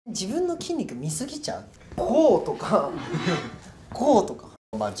自分の筋肉見すぎちゃう。こうとかこうとか、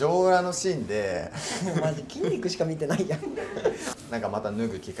まあ上裏のシーンでマジ筋肉しか見てないやんなんかまた脱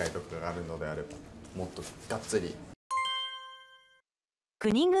ぐ機会とかがあるのであればもっとがっつり。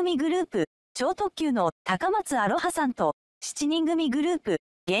9人組グループ超特急の高松アロハさんと7人組グループ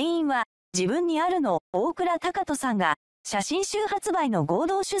原因は自分にあるの大倉空人さんが写真集発売の合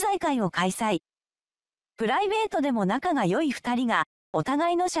同取材会を開催。プライベートでも仲が良い2人がお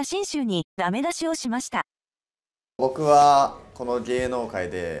互いの写真集にダメ出しをしました。僕はこの芸能界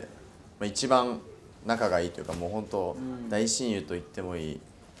で一番仲がいいというか、もう本当大親友と言ってもいい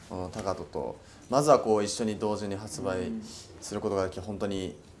このTAKATOとまずはこう一緒に同時に発売することができて本当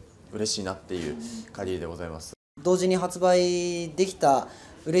に嬉しいなっていう限りでございます。同時に発売できた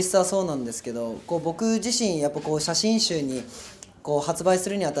嬉しさはそうなんですけど、こう僕自身やっぱこう写真集にこう発売す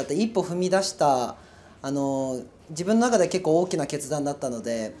るにあたって一歩踏み出した自分の中で結構大きな決断だったの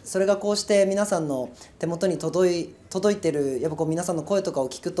で、それがこうして皆さんの手元に届いてるやっぱこう皆さんの声とかを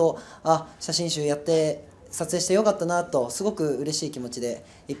聞くと、あ、写真集やって撮影してよかったなとすごく嬉しい気持ちで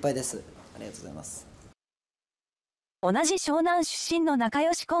いっぱいです。ありがとうございます。同じ湘南出身の仲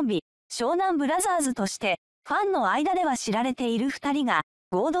良しコンビ湘南ブラザーズとしてファンの間では知られている2人が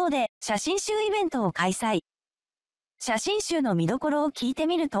合同で写真集イベントを開催。写真集の見どころを聞いて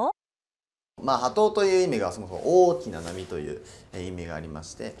みると、まあ波頭という意味がそもそも大きな波という意味がありま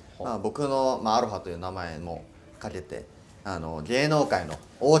して、僕の、アロハという名前もかけて芸能界の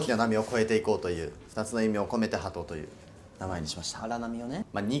大きな波を越えていこうという2つの意味を込めて波頭という名前にしました。荒波をね、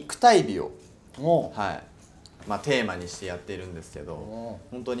肉体美を、はい、テーマにしてやっているんですけど、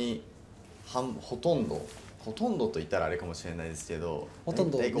本当にほとんどと言ったらあれかもしれないですけど、ほとん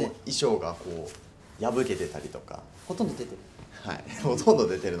ど、ね、衣装がこう破けてたりとか、ほとんど出てる、はい、ほとんど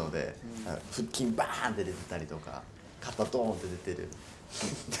出てるので、腹筋バーンって出てたりとか肩ドーンって出てる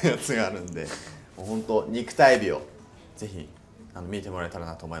ってやつがあるんで、もう本当肉体美をぜひ見てもらえたら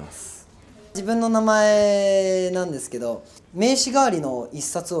なと思います。自分の名前なんですけど、名刺代わりの一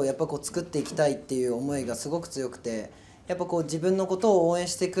冊をやっぱこう作っていきたいっていう思いがすごく強くて、やっぱこう自分のことを応援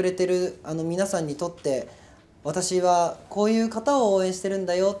してくれてる皆さんにとって、私はこういう方を応援してるん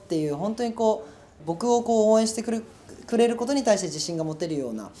だよっていう、本当にこう僕をこう応援してくれることに対して自信が持てるよ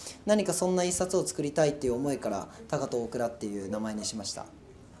うな、何かそんな一冊を作りたいっていう思いからTAKATO OKURAっていう名前にしました。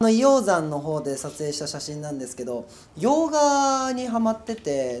硫黄山の方で撮影した写真なんですけど、洋画にはまって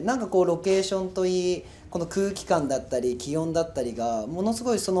て、なんかこうロケーションといい、この空気感だったり気温だったりがものす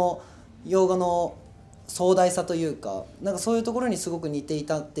ごいその洋画の壮大さというか、なんかそういうところにすごく似てい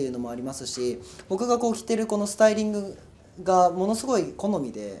たっていうのもありますし、僕がこう着てるこのスタイリングがものすごい好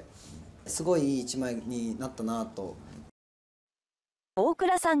みで、すごいいい一枚になったなと。大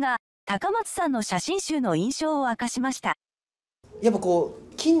倉さんが高松さんの写真集の印象を明かしました。やっぱこ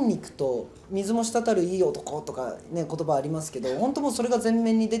う筋肉と水も滴るいい男とかね、言葉ありますけど、本当もうそれが前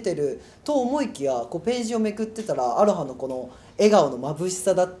面に出てると思いきや、こうページをめくってたらアロハのこの笑顔の眩し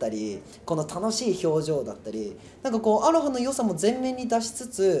さだったり、この楽しい表情だったり、なんかこうアロハの良さも前面に出しつ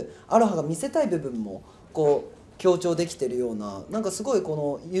つ、アロハが見せたい部分もこう強調できてるような、なんかすごい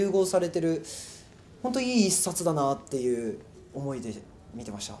この融合されてる、本当にいい一冊だなっていう思いで見て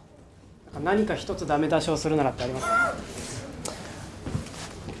ました。何か一つダメ出しをするならってありますか？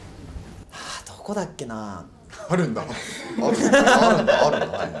どこだっけな。あるんだ。あるん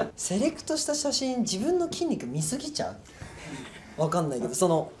だ。セレクトした写真、自分の筋肉見すぎちゃう。わかんないけど、そ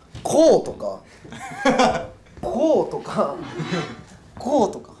のこうとかこうとかこ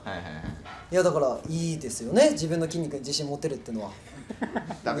うとか。いやだからいいですよね。自分の筋肉に自信持てるっていうのは。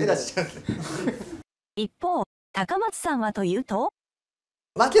ダメ出しちゃう。一方、高松さんはというと、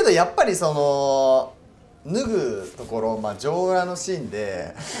けどやっぱりその脱ぐところ、上裏のシーン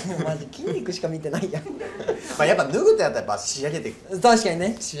でマジ筋肉しか見てないやんやっぱ脱ぐってなったらやっぱ仕上げて確かに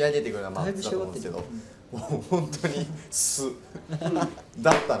ね、仕上げてくるのはだと思うんですけど、もう本当に素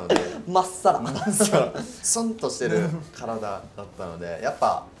だったのでまっさらスンとしてる体だったので、やっ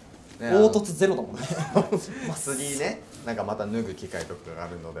ぱ、ね、凹凸ゼロだもんね次ね、なんかまた脱ぐ機会とかがあ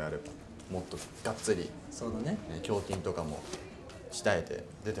るのであればもっとがっつり、そうだね、胸筋とかも鍛えて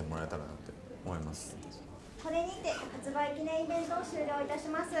出てもらえたらなって思います。これにて発売記念イベントを終了いたし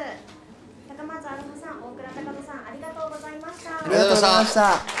ます。高松アロハさん、大倉空人さん、ありがとうございました。ありがとうございまし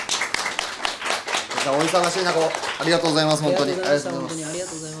た。お忙しい中、ありがとうございます。本当にありがとうございます。本当にありが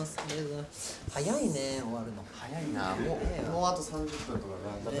とうございます。ありがとうございます。早いね、終わるの。早いな。もうあと30分とか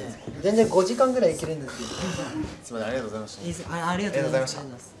が、全然5時間ぐらいいけるんですけど。すみません、ありがとうございました。ありがとうございました。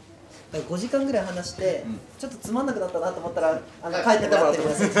5時間ぐらい話して、ちょっとつまんなくなったなと思ったら帰ってもらってく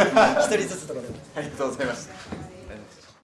ださい。一人ずつとかでも。ありがとうございました。